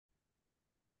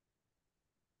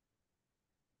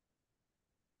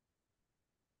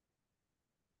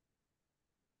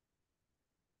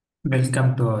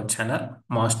Welcome to our channel,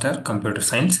 Master Computer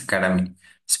Science Academy,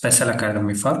 Special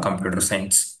Academy for Computer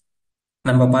Science.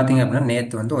 நம்ம பார்த்தீங்க அப்படின்னா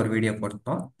நேற்று வந்து ஒரு வீடியோ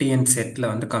போட்டோம். டிஎன் செட்டில்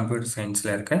வந்து கம்ப்யூட்டர்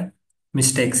சயின்ஸில் இருக்க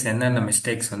மிஸ்டேக்ஸ் என்னென்ன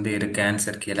மிஸ்டேக்ஸ் வந்து இருக்குது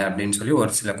ஆன்சர் கீழே அப்படின்னு சொல்லி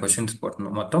ஒரு சில கொஷின்ஸ்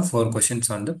போட்டிருந்தோம். மொத்தம் 4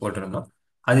 கொஷின்ஸ் வந்து போட்டிருந்தோம்.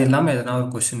 அது இல்லாமல் எதனா ஒரு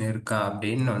கொஷின் இருக்கா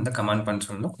அப்படின்னு வந்து கமெண்ட் பண்ண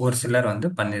சொன்னோம். ஒரு சிலர் வந்து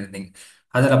பண்ணியிருந்தீங்க.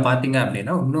 அதில் பார்த்தீங்க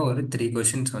அப்படின்னா இன்னும் ஒரு 3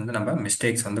 கொஷின்ஸ் வந்து நம்ம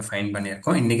மிஸ்டேக்ஸ் வந்து ஃபைன்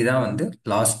பண்ணியிருக்கோம். இன்னைக்கு தான் வந்து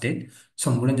லாஸ்ட் டேட். ஸோ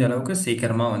முடிஞ்ச அளவுக்கு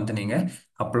சீக்கிரமாக வந்து நீங்கள்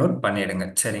அப்லோட் பண்ணிடுங்க.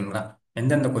 சரிங்களா?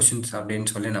 எந்தெந்த கொஷின்ஸ் அப்படின்னு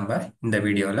சொல்லி நம்ம இந்த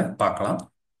வீடியோவில் பார்க்கலாம்.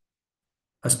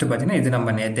 ஃபர்ஸ்ட் பார்த்தீங்கன்னா இது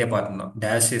நம்ம நேத்தே பார்த்துருந்தோம்.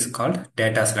 டேஷ் இஸ் கால்ட்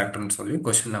டேட்டா செலக்டர்னு சொல்லி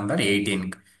கொஸ்டின் நம்பர்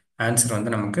 18க்கு ஆன்சர்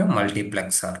வந்து நமக்கு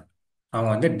மல்டிப்ளெக்ஸார்.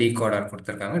 அவங்க வந்து டீகோடர்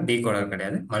கொடுத்துருக்காங்க. டீகோடர்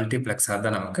கிடையாது, மல்டிப்ளெக்ஸார்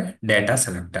தான் நமக்கு டேட்டா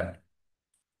செலக்டர்.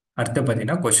 அடுத்து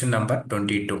பார்த்தீங்கன்னா question number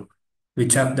 22.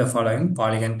 Which of the following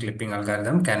polygon clipping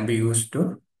algorithm can be use to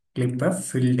clip a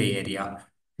field area?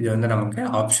 இது வந்து நமக்கு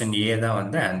ஆப்ஷன் ஏ தான்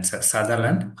வந்து answer,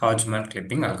 Sutherland Hartman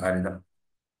clipping algorithm.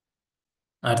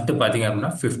 அடுத்து பார்த்தீங்க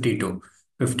அப்படின்னா 52.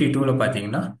 52ல்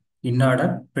பார்த்தீங்கன்னா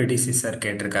இன்னார்டர் ப்ரெடிசிசர்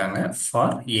கேட்டிருக்காங்க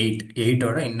ஃபார்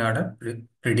எயிட்டோட இன்னார்டர்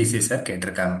ப்ரெடிசிசர்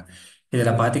கேட்டிருக்காங்க.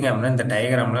 இதில் பார்த்தீங்க அப்படின்னா இந்த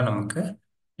டயக்ராமில் நமக்கு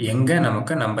எங்கே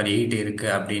நமக்கு நம்பர் 8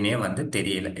 இருக்குது அப்படின்னே வந்து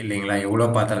தெரியல இல்லைங்களா? எவ்வளோ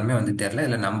பார்த்தாலுமே வந்து தெரியல,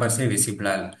 இல்லை நம்பர்ஸே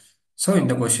விசிபிளாக இல்லை. ஸோ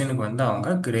இந்த கொஷினுக்கு வந்து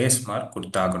அவங்க கிரேஸ் மார்க்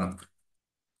கொடுத்தாகணும்.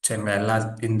 சரிங்களா?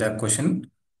 இந்த கொஷின்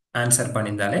ஆன்சர்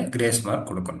பண்ணியிருந்தாலே கிரேஸ் மார்க்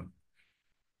கொடுக்கணும்.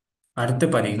 அடுத்து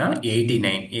பார்த்தீங்கன்னா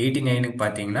 89. 89க்கு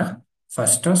பார்த்தீங்கன்னா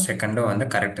ஃபர்ஸ்ட்டும் செகண்டும் வந்து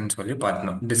கரெக்ட்னு சொல்லி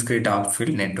பார்த்தணும் டிஸ்கிரீட்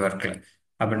ஆப்ஃபீல்ட் நெட்ஒர்க்கில்.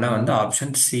 அப்படின்னா வந்து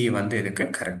ஆப்ஷன் சி வந்து இதுக்கு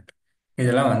கரெக்ட்.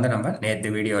 இதெல்லாம் வந்து நம்ம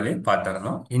நேற்று வீடியோலேயே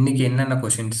பார்த்துருந்தோம். இன்னைக்கு என்னென்ன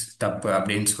கொஷின்ஸ் தப்பு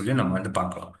அப்படின்னு சொல்லி நம்ம வந்து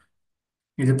பார்க்கலாம்.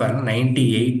 இது பாருங்க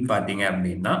 98 பார்த்தீங்க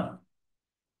அப்படின்னா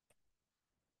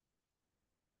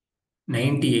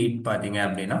 98 பார்த்தீங்க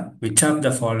அப்படின்னா which of the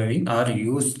following R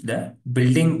use the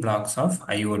building blocks of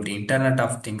IoT? Internet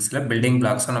of திங்ஸில் building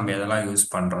பிளாக்ஸை நம்ம எதெல்லாம் யூஸ்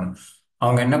பண்ணுறோம்?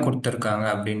 அவங்க என்ன கொடுத்துருக்காங்க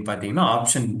அப்படின்னு பார்த்தீங்கன்னா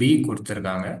ஆப்ஷன் பி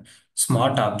கொடுத்துருக்காங்க,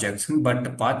 ஸ்மார்ட் ஆப்ஜெக்ட்ஸ். பட்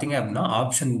பார்த்தீங்க அப்படின்னா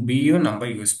ஆப்ஷன் பியும் நம்ம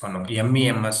யூஸ் பண்ணுவோம்,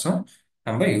 எம்இஎம்எஸும்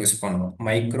நம்ம யூஸ் பண்ணுவோம்,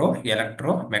 மைக்ரோ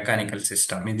எலக்ட்ரோ மெக்கானிக்கல்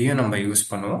சிஸ்டம் இதையும் நம்ம யூஸ்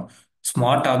பண்ணுவோம்,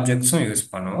 ஸ்மார்ட் ஆப்ஜெக்ட்ஸும் யூஸ்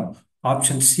பண்ணுவோம்,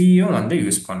 ஆப்ஷன் சியும் வந்து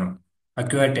யூஸ் பண்ணுவோம்,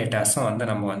 அக்யூரேட் டேட்டாஸும் வந்து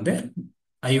நம்ம வந்து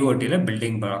ஐஓடியில்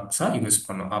பில்டிங் பிளாக்ஸாக யூஸ்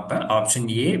பண்ணுவோம். அப்போ ஆப்ஷன்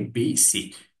ஏ, பி, சி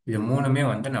இது மூணுமே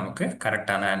வந்து நமக்கு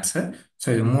கரெக்டான ஆன்சர். ஸோ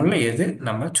இது மூணில் எது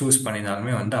நம்ம சூஸ்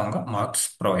பண்ணினாலுமே வந்து அவங்க மார்க்ஸ்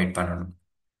ப்ரொவைட் பண்ணணும்.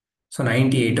 ஸோ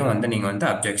 98ம் வந்து நீங்கள் வந்து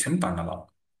அப்ஜெக்ஷன் பண்ணலாம்.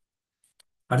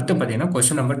 அடுத்து பார்த்தீங்கன்னா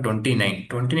கொஸ்டின் நம்பர் 29.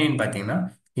 29 பார்த்தீங்கன்னா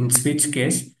இன் ஸ்விட்ச்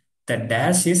case the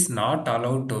dash is not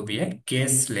allowed to be a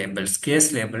case labels. Case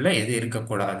லேபிளில் எது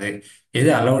இருக்கக்கூடாது,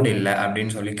 எது அலௌட் இல்லை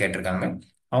அப்படின்னு சொல்லி கேட்டிருக்காங்க.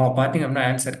 அவங்க பார்த்தீங்க அப்படின்னா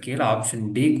ஆன்சர் கீழே ஆப்ஷன்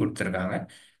டி கொடுத்துருக்காங்க.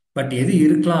 பட் எது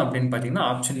இருக்கலாம் அப்படின்னு பார்த்தீங்கன்னா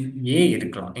ஆப்ஷன் ஏ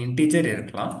இருக்கலாம், இன்டீஜர்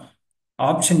இருக்கலாம்.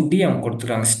 ஆப்ஷன் டி அவங்க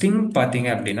கொடுத்துருக்காங்க ஸ்ட்ரிங். பார்த்தீங்க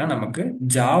அப்படின்னா நமக்கு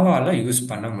ஜாவால யூஸ்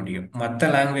பண்ண முடியும்,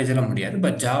 மற்ற லாங்குவேஜில் முடியாது,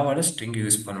 பட் ஜாவால ஸ்ட்ரிங்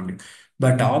யூஸ் பண்ண முடியும்.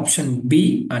 But option B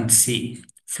and C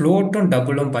ஃப்ளோட்டும்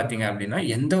டபுளும் பார்த்தீங்க அப்படின்னா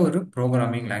எந்த ஒரு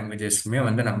ப்ரோக்ராமிங் லாங்குவேஜஸ்லுமே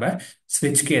வந்து நம்ம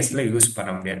ஸ்விட்ச் கேஸில் யூஸ்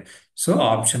பண்ண முடியாது. So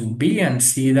option B and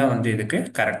C தான் வந்து இதுக்கு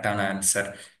கரெக்டான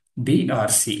ஆன்சர். பி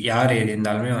ஆர் சி யார் எது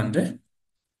இருந்தாலுமே வந்து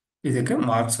இதுக்கு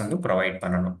மார்க்ஸ் வந்து ப்ரொவைட்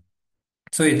பண்ணணும்.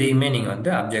 ஸோ இதையுமே நீங்கள் வந்து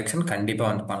அப்ஜெக்ஷன் கண்டிப்பாக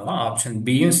வந்து பண்ணலாம். ஆப்ஷன்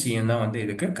பியும் சியும் தான் வந்து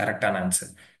இதுக்கு கரெக்டான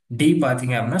ஆன்சர். டி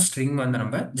பார்த்தீங்க அப்படின்னா ஸ்ட்ரிங் வந்து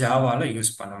நம்ம ஜாவால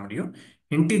யூஸ் பண்ண முடியும்,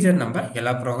 இன்டீஜர் நம்ம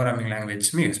எல்லா ப்ரோக்ராமிங்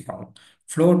லாங்குவேஜ்ஸுமே யூஸ் பண்ணலாம்,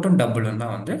 ஃப்ளோட்டும் டபுளும்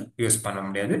தான் வந்து யூஸ் பண்ண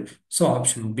முடியாது. So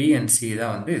option B and C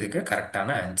தான் வந்து இதுக்கு கரெக்டான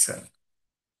ஆன்சர்.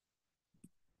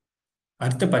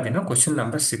 அடுத்து பார்த்தீங்கன்னா கொஸ்டின்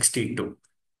நம்பர் 62.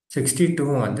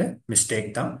 62 வந்து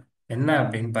மிஸ்டேக் தான். என்ன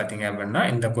அப்படின்னு பார்த்தீங்க அப்படின்னா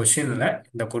இந்த கொஷினில்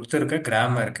இந்த கொடுத்துருக்க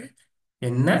கிராமருக்கு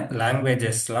என்ன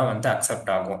லாங்குவேஜஸ்லாம் வந்து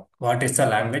அக்செப்ட் ஆகும்? What is the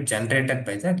language generated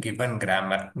by the given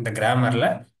grammar? இந்த கிராமரில்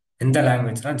எந்த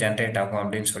லாங்குவேஜ்லாம் ஜென்ரேட் ஆகும்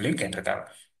அப்படின்னு சொல்லி கேட்டிருக்காங்க.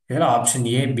 இதில் ஆப்ஷன்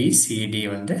ஏ, பி, சிடி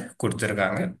வந்து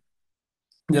கொடுத்துருக்காங்க.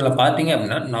 இதில் பார்த்தீங்க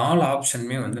அப்படின்னா 4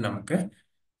 ஆப்ஷனுமே வந்து நமக்கு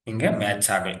இங்கே மேட்ச்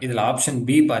ஆகலை. இதில் ஆப்ஷன்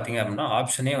பி பார்த்தீங்க அப்படின்னா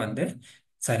ஆப்ஷனே வந்து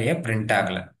சரியாக பிரிண்ட்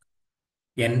ஆகலை.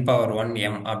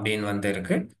 n⁻1m அப்படின்னு வந்து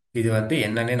இருக்கு. இது வந்து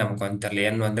என்னன்னே நமக்கு வந்து தெரியல.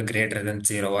 n வந்து கிரேட்டர் தென்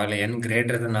ஜீரோவா, இல்லை n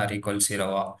greater than R equal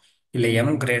ஜீரோவா, இல்லை m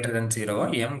கிரேட்டர் தென் ஜீரோவா,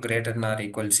 m greater than R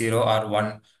equal zero R 1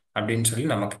 அப்படின்னு சொல்லி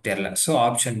நமக்கு தெரியல. ஸோ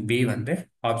ஆப்ஷன் பி வந்து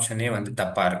ஆப்ஷனே வந்து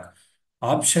தப்பா இருக்கு.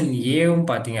 ஆப்ஷன் ஏவும்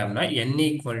பார்த்தீங்க அப்படின்னா n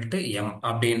ஈக்குவல் டு m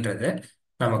அப்படின்றது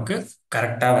நமக்கு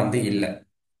கரெக்டாக வந்து இல்லை.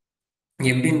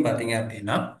 எப்படின்னு பார்த்தீங்க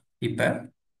அப்படின்னா இப்போ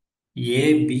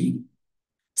ஏபி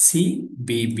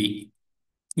சிபிபி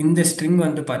இந்த ஸ்ட்ரிங்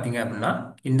வந்து பார்த்தீங்க அப்படின்னா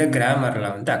இந்த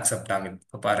கிராமரில் வந்து அக்செப்ட் ஆகுது.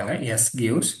 இப்போ பாருங்க S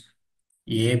gives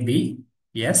AB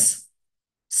S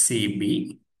CP,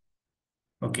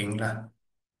 ஓகேங்களா?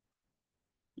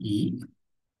 இ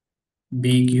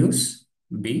B gives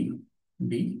B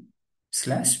B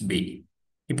slash B.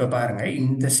 இப்போ பாருங்க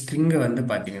இந்த ஸ்ட்ரிங்கை வந்து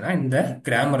பார்த்தீங்கன்னா இந்த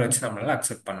கிராமர் வச்சு நம்மளால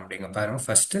அக்செப்ட் பண்ண முடியுங்க. பாருங்க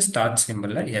first start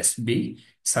சிம்பிளில் SP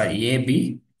sorry AB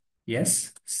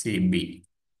SCB.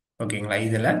 ஓகேங்களா?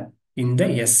 இதில் இந்த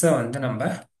எஸ்ஸை வந்து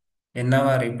நம்ம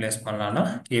என்னவா ரீப்ளேஸ் பண்ணலாம்னா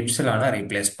எப்சிலானா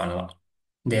ரீப்ளேஸ் பண்ணலாம்.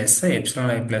 இந்த எஸ்ஸை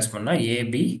எப்சிலானா ரீப்ளேஸ் பண்ணால்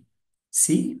ஏபி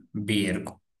சி பி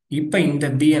இருக்கும். இப்போ இந்த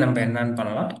பியை நம்ம என்னன்னு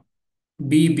பண்ணலாம்,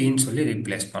 பிபின்னு சொல்லி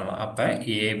ரீப்ளேஸ் பண்ணலாம். அப்போ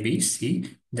ஏபிசி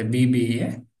இந்த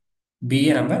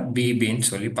பியை நம்ம பிபின்னு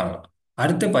சொல்லி பண்ணலாம்.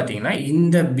 அடுத்து பார்த்தீங்கன்னா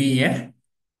இந்த பியை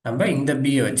நம்ம இந்த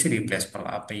பியை வச்சு ரீப்ளேஸ்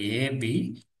பண்ணலாம். அப்போ ஏபி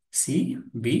சி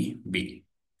பி பி.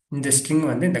 இந்த ஸ்ட்ரிங்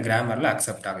வந்து இந்த கிராமரில்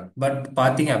அக்செப்ட் ஆகுது. பட்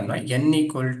பார்த்தீங்க அப்படின்னா n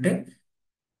ஈக்குவல் டு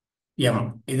எம்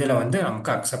இதில் வந்து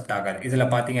நமக்கு அக்செப்ட் ஆகாது.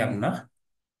 இதில் பார்த்தீங்க அப்படின்னா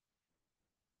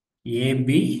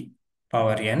AB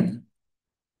power n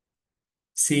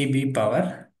CP power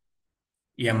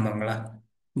எம்ங்களா.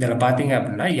 இதில் பார்த்தீங்க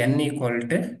அப்படின்னா n equal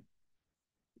to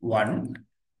 1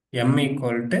 m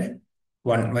equal to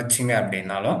 1 வச்சிங்க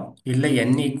அப்படின்னாலும் இல்லை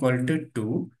n equal to 2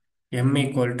 m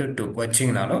equal to 2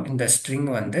 வச்சிங்கனாலும் இந்த ஸ்ட்ரிங்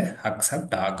வந்து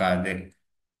அக்செப்ட் ஆகாது.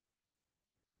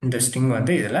 இந்த ஸ்ட்ரிங்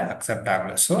வந்து இதில் அக்செப்ட்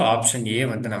ஆகலை. ஸோ ஆப்ஷன் ஏ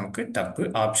வந்து நமக்கு தப்பு,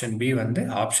 ஆப்ஷன் பி வந்து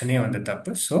ஆப்ஷன் ஏ வந்து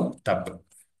தப்பு. ஸோ தப்பு.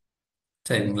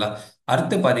 சரிங்களா?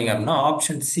 அடுத்து பார்த்தீங்க அப்படின்னா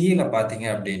ஆப்ஷன் சியில் பார்த்தீங்க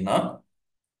அப்படின்னா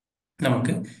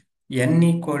நமக்கு n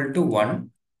equal to 1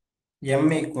 m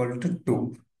equal to 2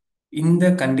 இந்த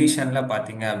கண்டிஷனில்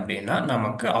பார்த்தீங்க அப்படின்னா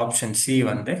நமக்கு ஆப்ஷன் சி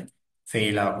வந்து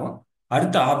ஃபெயில் ஆகும்.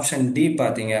 அடுத்த ஆப்ஷன் டி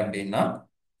பார்த்தீங்க அப்படின்னா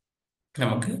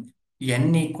நமக்கு n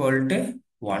equal to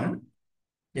 1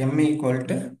 m equal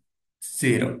to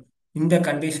 0 இந்த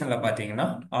கண்டிஷனில் பார்த்தீங்கன்னா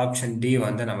ஆப்ஷன் டி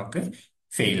வந்து நமக்கு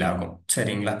ஃபெயில் ஆகும்.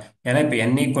 சரிங்களா? ஏன்னா இப்போ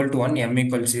n equal to 1 m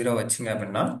equal 0 வச்சிங்க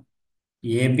அப்படின்னா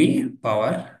AB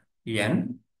power n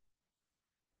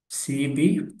CP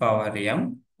power m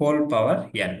whole power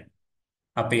n.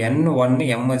 அப்போ n 1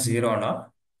 m 0னா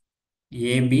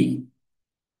ஏபி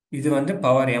இது வந்து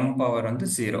பவர் m பவர் வந்து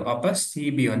 0. அப்போ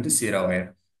சிபி வந்து 0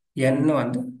 ஆயிரும். n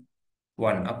வந்து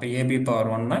 1. அப்போ ஏபி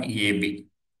பவர் 1னா ஏபி.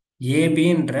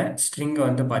 ஏபின்ற ஸ்ட்ரிங்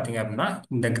வந்து பார்த்தீங்க அப்படின்னா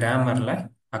இந்த கிராமரில்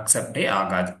அக்செப்டே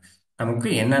ஆகாது. நமக்கு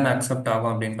என்னென்ன அக்செப்ட்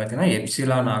ஆகும் அப்படின்னு பார்த்தீங்கன்னா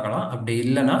எப்சிலான் ஆகலாம். அப்படி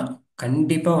இல்லைன்னா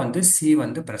கண்டிப்பாக வந்து சி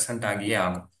வந்து ப்ரெசென்ட் ஆகியே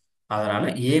ஆகும். அதனால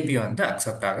ஏபி வந்து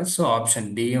அக்செப்ட் ஆகுது. ஸோ ஆப்ஷன்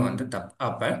டியும் வந்து தப்பு.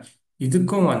 அப்போ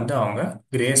இதுக்கும் வந்து அவங்க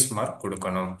கிரேஸ் மார்க்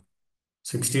கொடுக்கணும்.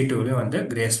 62லையும் வந்து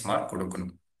கிரேஸ் மார்க்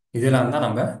கொடுக்கணும். இதெல்லாம் தான்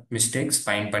நம்ம மிஸ்டேக்ஸ்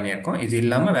ஃபைண்ட் பண்ணியிருக்கோம். இது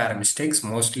இல்லாமல் வேற மிஸ்டேக்ஸ்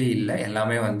மோஸ்ட்லி இல்லை,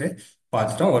 எல்லாமே வந்து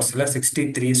பார்த்துட்டோம். ஒரு சிலர்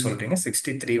 63 சொல்றீங்க,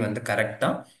 63 வந்து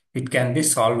கரெக்டாக இட் கேன் பி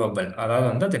சால்வபிள், அதாவது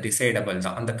வந்து அது டிசைடபிள்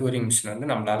தான். அந்த டூரிங் மிஷின் வந்து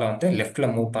நம்மளால வந்து லெஃப்ட்ல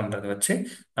மூவ் பண்றதை வச்சு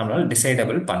நம்மளால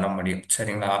டிசைடபிள் பண்ண முடியும்.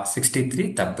 சரிங்களா? 63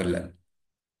 தப்பு இல்லை.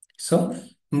 ஸோ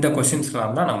இந்த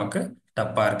கொஷின்ஸ்லாம் தான் நமக்கு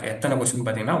தப்பா இருக்கு. எத்தனை கொஷின்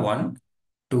பார்த்தீங்கன்னா 1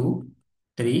 2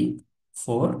 3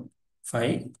 4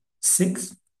 5 6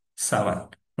 7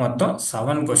 மொத்தம்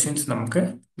 7 கொஷின்ஸ் நமக்கு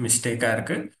மிஸ்டேக்கா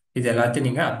இருக்கு. இது எல்லாத்தையும்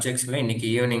நீங்க அப்ஜெக்ஷன்ல இன்னைக்கு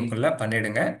ஈவினிங்குள்ள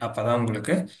பண்ணிடுங்க. அப்பதான்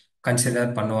உங்களுக்கு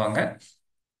கன்சிடர் பண்ணுவாங்க.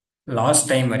 லாஸ்ட்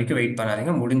டைம் வரைக்கும் வெயிட்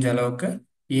பண்ணாதீங்க. முடிஞ்ச அளவுக்கு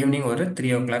ஈவினிங் ஒரு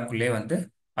 3 o'clock வந்து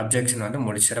அப்ஜெக்ஷன் வந்து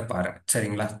முடிச்சிட பாருங்க.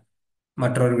 சரிங்களா?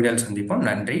 மற்றொரு வீடியோவில் சந்திப்போம்.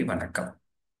 நன்றி, வணக்கம்.